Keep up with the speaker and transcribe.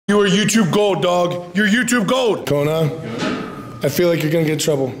You are YouTube gold, dog. You're YouTube gold. Kona, I feel like you're gonna get in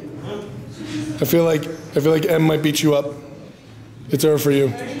trouble. I feel like M might beat you up. It's over for you.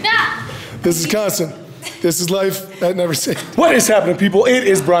 Nah. This is constant. This is life at NEVERsate. What is happening, people? It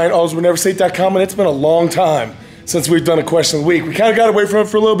is Brian, Alsruhe, NEVERsate.com, and it's been a long time since we've done a question of the week. We kind of got away from it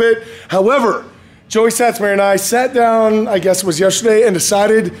for a little bit. However, Joey Satzmayer and I sat down, I guess it was yesterday, and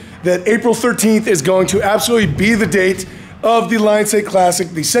decided that April 13th is going to absolutely be the date of the LIONsate Classic,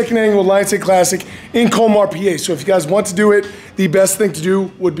 the second annual LIONsate Classic in Colmar, PA. So if you guys want to do it, the best thing to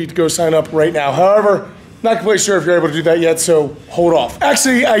do would be to go sign up right now. However, not completely sure if you're able to do that yet, so hold off.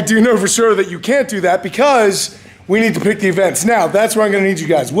 Actually, I do know for sure that you can't do that because we need to pick the events. Now, that's where I'm gonna need you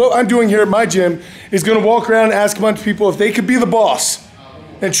guys. What I'm doing here at my gym is gonna walk around and ask a bunch of people if they could be the boss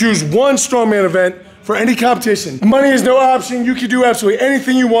and choose one strongman event for any competition. Money is no option. You can do absolutely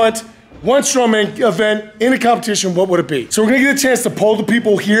anything you want. One strongman event in a competition, what would it be? So we're gonna get a chance to poll the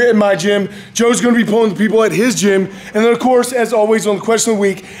people here at my gym. Joe's gonna be polling the people at his gym. And then of course, as always on the question of the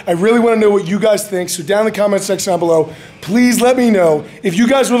week, I really wanna know what you guys think. So down in the comment section down below, please let me know if you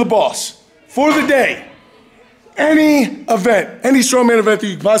guys were the boss for the day. Any event, any strongman event that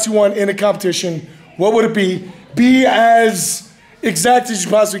you possibly want in a competition, what would it be? Be as exact as you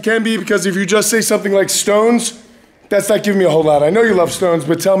possibly can be, because if you just say something like stones, that's not giving me a whole lot. I know you love stones,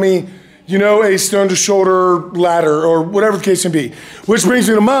 but tell me, you know, a stone to shoulder ladder or whatever the case may be. Which brings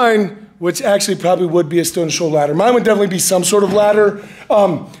me to mine, which actually probably would be a stone to shoulder ladder. Mine would definitely be some sort of ladder.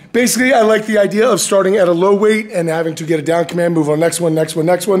 Basically, I like the idea of starting at a low weight and having to get a down command, move on next one, next one,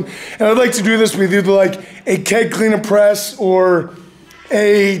 next one. And I'd like to do this with either like a keg clean and press or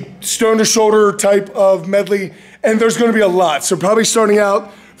a stone to shoulder type of medley. And there's gonna be a lot. So probably starting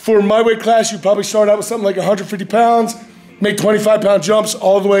out, for my weight class, you probably start out with something like 150 pounds, make 25-pound jumps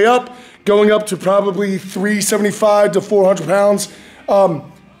all the way up, going up to probably 375 to 400 pounds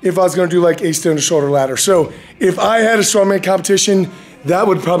if I was gonna do like a stone to shoulder ladder. So if I had a strongman competition, that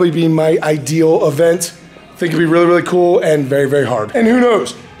would probably be my ideal event. I think it'd be really, really cool and very, very hard. And who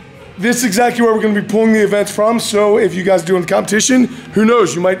knows? This is exactly where we're gonna be pulling the events from. So if you guys are doing the competition, who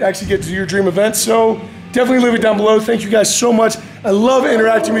knows? You might actually get to your dream event. So definitely leave it down below. Thank you guys so much. I love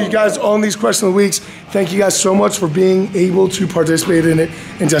interacting with you guys on these question of the weeks. Thank you guys so much for being able to participate in it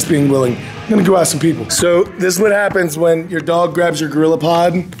and just being willing. I'm gonna go ask some people. So this is what happens when your dog grabs your gorilla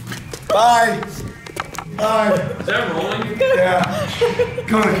pod. Bye. Bye. Is that rolling? Yeah.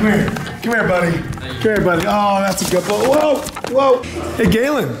 Come here. Come here, buddy. Come here, buddy. Oh, that's a good one. Whoa, whoa. Hey,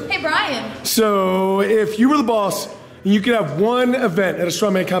 Galen. Hey, Brian. So if you were the boss, and you could have one event at a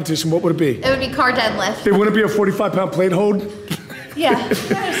strongman competition, what would it be? It would be car deadlift. It wouldn't be a 45-pound plate hold? Yeah.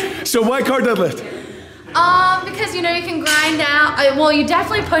 So why car deadlift? Because you know you can grind out. Well, you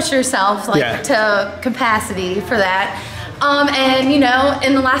definitely push yourself like to capacity for that. And you know,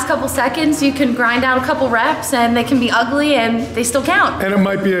 in the last couple seconds, you can grind out a couple reps, and they can be ugly, and they still count. And it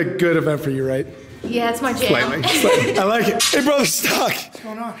might be a good event for you, right? Yeah, it's my jam. Slightly. I like it. Hey, brother, Stock. What's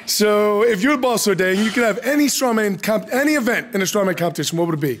going on? So, if you're the boss for a day and you could have any any event in a strongman competition, what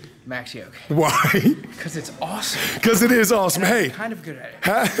would it be? Max yoke. Why? Because it's awesome. Because it is awesome. Hey, I'm kind of good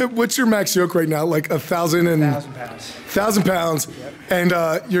at it. What's your max yoke right now? Like 1,000 and 1,000 pounds. 1,000 pounds, yep.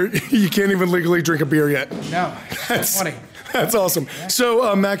 And you can't even legally drink a beer yet. No, that's funny. That's awesome. Yeah.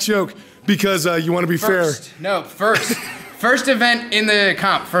 So max yoke because you want to be fair. No, first. First event in the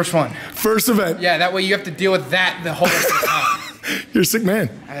comp, first one. First event. Yeah, that way you have to deal with that the whole rest of the comp. You're a sick man.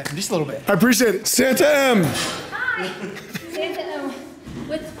 Just a little bit. I appreciate it. Santa M. Hi. Santa M.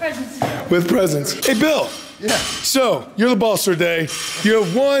 With presents. With presents. Hey, Bill. Yeah. So, you're the boss for today. You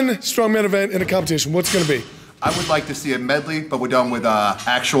have one strongman event in a competition. What's it going to be? I would like to see a medley, but we're done with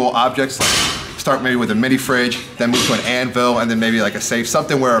actual objects. Like start maybe with a mini fridge, then move to an anvil, and then maybe like a safe.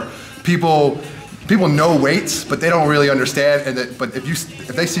 Something where people know weights, but they don't really understand. But if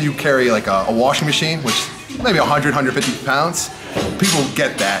they see you carry like a washing machine, which maybe 100, 150 pounds, people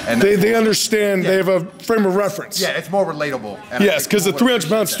get that. And they understand, they have a frame of reference. Yeah, it's more relatable. And yes, because the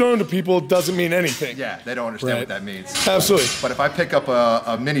 300-pound stone to people doesn't mean anything. Yeah, they don't understand what that means. Absolutely. But if I pick up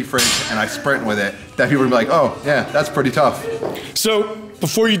a mini fridge and I sprint with it, then people will be like, oh, yeah, that's pretty tough. So,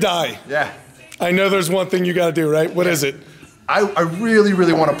 before you die, I know there's one thing you got to do, right? What is it? I really,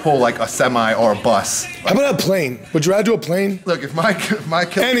 really want to pull like a semi or a bus. How about a plane? Would you rather do a plane? Look, if my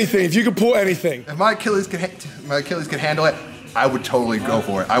Achilles, anything, if you could pull anything. If my Achilles could handle it, I would totally go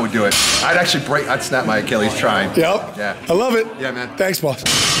for it. I would do it. I'd snap my Achilles trying. Yep. Yeah. I love it. Yeah, man. Thanks, boss.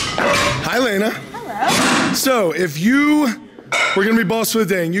 Hi, Lena. Hello. So, if you were going to be boss for the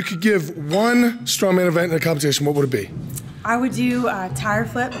day and you could give one strongman event in a competition, what would it be? I would do a tire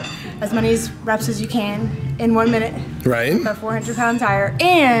flip, as many reps as you can in 1 minute. Right. A 400-pound tire.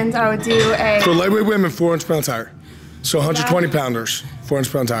 And I would do a... For lightweight women, 400-pound tire. So 120 pounders,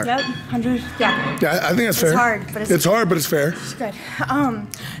 400-pound tire. Yep, 100, yeah. Yeah, I think that's fair. It's hard, but it's hard, but it's fair. It's good.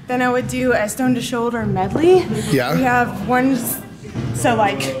 Then I would do a stone to shoulder medley. Yeah. We have one, so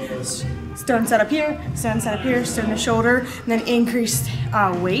like stone set up here, stone set up here, stone to shoulder, and then increased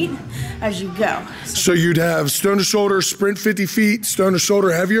weight as you go. So you'd have stone to shoulder, sprint 50 feet, stone to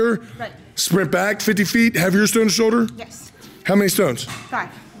shoulder heavier. Right. Sprint back 50 feet, heavier stone to shoulder? Yes. How many stones? 5.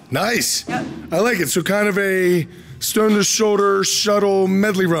 Nice. Yep. I like it. So kind of a stone to shoulder shuttle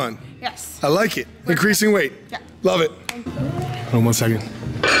medley run. Yes. I like it. Increasing weight. Yeah. Love it. Hold on 1 second.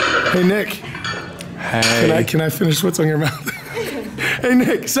 Hey, Nick. Hey. Can I finish what's on your mouth? Hey,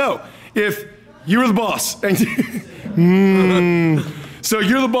 Nick. So if you were the boss, and so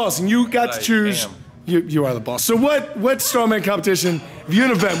you're the boss, and you got to choose. You are the boss. So what strongman competition? If you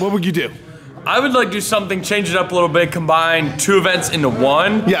had an event, what would you do? I would like to do something, change it up a little bit, combine 2 events into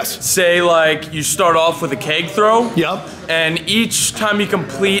one. Yes. Say like you start off with a keg throw. Yep. And each time you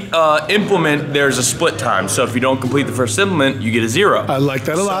complete implement, there's a split time. So if you don't complete the first implement, you get a 0. I like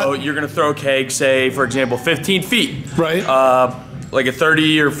that a lot. So you're gonna throw a keg, say for example, 15 feet. Right. Like a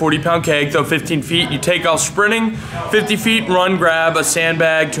 30 or 40-pound keg, throw 15 feet, you take off sprinting, 50 feet, run, grab a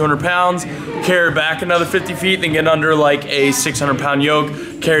sandbag, 200 pounds, carry back another 50 feet, then get under like a 600-pound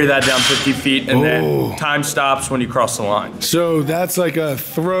yoke, carry that down 50 feet, and then time stops when you cross the line. So that's like a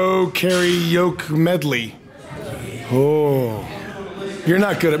throw, carry, yoke medley. Oh. You're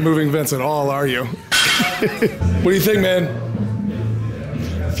not good at moving events at all, are you? What do you think, man?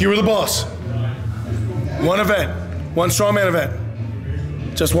 If you were the boss, one event, one strongman event,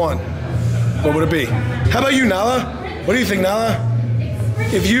 just one, what would it be? How about you, Nala? What do you think, Nala?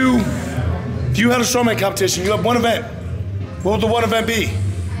 If you had a strongman competition, you have one event, what would the one event be?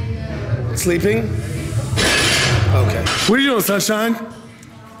 Sleeping? Okay. What are you doing, Sunshine?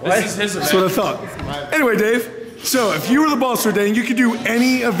 This is his event. That's what I thought. Anyway, Dave, so if you were the boss for a day and you could do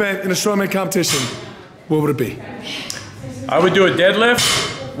any event in a strongman competition, what would it be? I would do a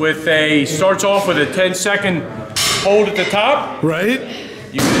deadlift with starts off with a 10-second hold at the top. Right.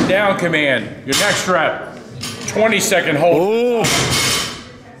 You get a down command. Your next rep, 20-second hold.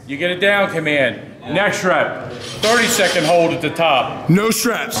 Oh. You get a down command. Next rep, 30-second hold at the top. No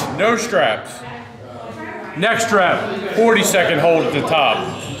straps. No straps. Next rep, 40-second hold at the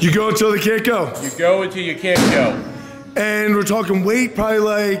top. You go until they can't go. You go until you can't go. And we're talking weight, probably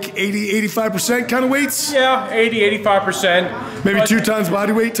like 80, 85% kind of weights? Yeah, 80, 85%. Maybe 2 times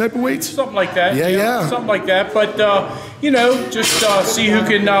body weight type of weights? Something like that. Yeah. Something like that. But, just see who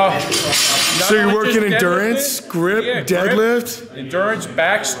can... so you're working endurance, grip, deadlift? Grip, endurance,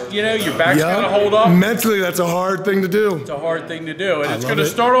 backs, your back's got to hold up. Mentally, that's a hard thing to do. It's a hard thing to do. And it's going to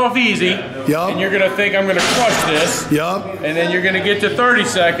start off easy. And you're going to think, I'm going to crush this. And then you're going to get to 30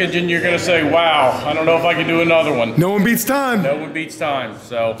 seconds and you're going to say, wow, I don't know if I can do another one. No one beats time. No one beats time,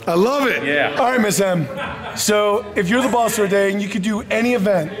 so. I love it. Yeah. All right, Miss M. So if you're the boss for a day and you could do any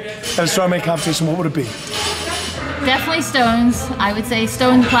event at a strongman competition, what would it be? Definitely stones. I would say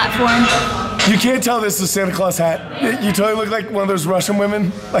stone platform. You can't tell this is a Santa Claus hat. You totally look like one of those Russian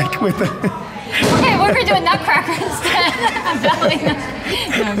women, like with the... Okay, we're gonna do a nutcracker instead. No,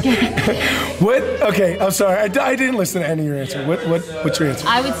 I'm kidding. What? Okay, I'm sorry. I didn't listen to any of your answer. What's your answer?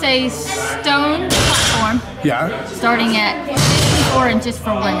 I would say stone platform. Yeah. Starting at 54 inches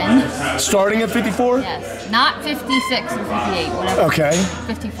for women. Starting at 54? Yes. Not 56 or 58, whatever. Okay.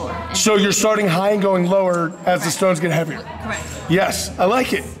 54. So you're starting high and going lower as the stones get heavier? Correct. Yes, I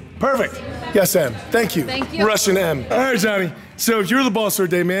like it. Perfect. Yes, M. Thank you. Thank you. Russian M. All right, Johnny. So if you're the boss for a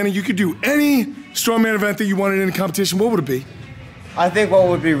day, man, and you could do any strongman event that you wanted in a competition, what would it be? I think what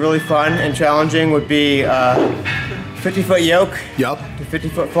would be really fun and challenging would be 50-foot yoke. Yep. The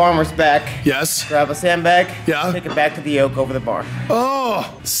 50-foot farmer's back. Yes. Grab a sandbag. Yeah. Take it back to the yoke over the bar.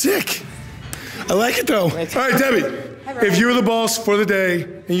 Oh, sick. I like it though. All right, Debbie. If you were the boss for the day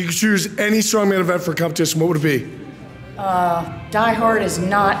and you could choose any strongman event for a competition, what would it be? Die Hard is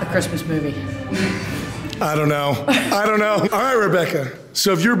not a Christmas movie. I don't know. All right, Rebecca.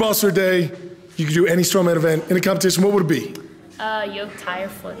 So if you're a boss for a day, you could do any strongman event in a competition, what would it be? Yoke tire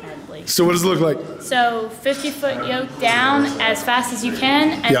flip medley. So what does it look like? So 50-foot yoke down as fast as you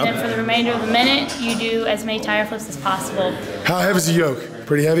can, and then for the remainder of the minute, you do as many tire flips as possible. How heavy is the yoke?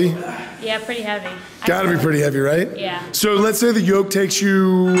 Pretty heavy? Yeah, pretty heavy. Gotta be pretty heavy, right? Yeah. So let's say the yoke takes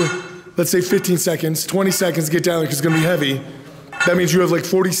you, let's say 15 seconds, 20 seconds to get down there because it's gonna be heavy. That means you have like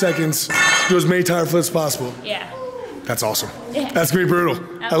 40 seconds to do as many tire flips as possible. Yeah. That's awesome. Yeah. That's gonna be brutal.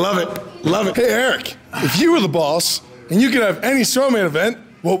 I love it. Love it. Hey, Eric, if you were the boss and you could have any strongman event,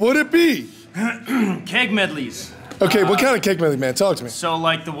 what would it be? Keg medleys. Okay, what kind of keg medley, man? Talk to me. So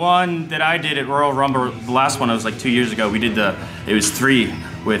like the one that I did at Royal Rumble, the last one, it was like 2 years ago, we did it was 3,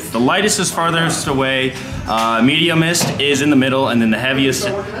 with the lightest is farthest away, mediumest is in the middle, and then the heaviest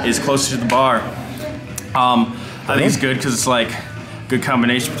is closer to the bar. I think it's good because it's like a good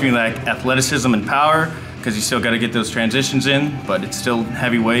combination between like athleticism and power, because you still got to get those transitions in, but it's still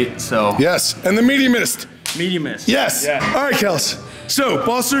heavyweight, so. Yes, and the mediumist. Mediumist. Yes. Yeah. All right, Kels. So,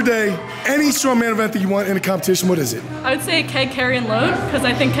 Boss of the Day, any strongman event that you want in a competition, what is it? I would say keg, carry, and load, because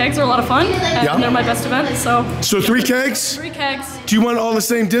I think kegs are a lot of fun, and they're my best event, so. So 3 kegs? 3 kegs. Do you want all the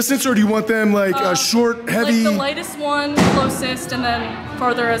same distance, or do you want them like short, heavy? Like the lightest one, closest, and then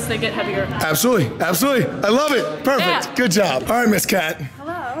farther as they get heavier. Absolutely, absolutely. I love it. Perfect. Yeah. Good job. All right, Miss Cat.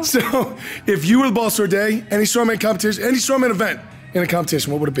 Hello. So, if you were the Boss of the Day, any strongman competition, any strongman event in a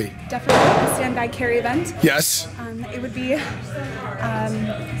competition, what would it be? Definitely a sandbag carry event. Yes. It would be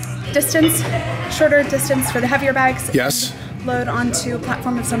distance, shorter distance for the heavier bags. Yes. Load onto a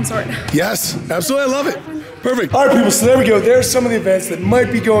platform of some sort. Yes, absolutely, I love it. Perfect. All right, people, so there we go. There's some of the events that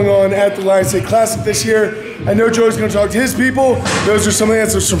might be going on at the LIONsate Classic this year. I know Joe's gonna talk to his people. Those are some of the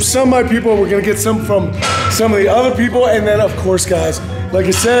answers from some of my people. We're gonna get some from some of the other people. And then, of course, guys, like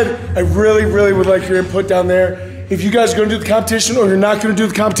I said, I really, really would like your input down there. If you guys are gonna do the competition or you're not gonna do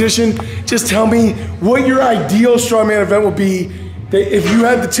the competition, just tell me what your ideal strongman event would be. That if you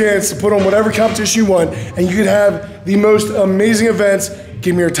had the chance to put on whatever competition you want and you could have the most amazing events,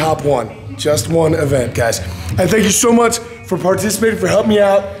 give me your top 1. Just 1 event, guys. And thank you so much for participating, for helping me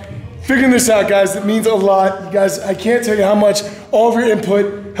out. Figuring this out, guys, it means a lot. You guys, I can't tell you how much all of your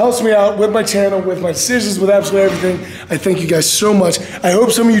input helps me out with my channel, with my decisions, with absolutely everything. I thank you guys so much. I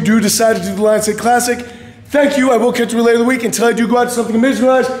hope some of you do decide to do the LIONsate Classic. Thank you. I will catch you later in the week. Until I do go out to something amazing,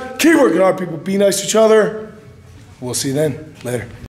 guys, keep working hard, people. Be nice to each other. We'll see you then. Later.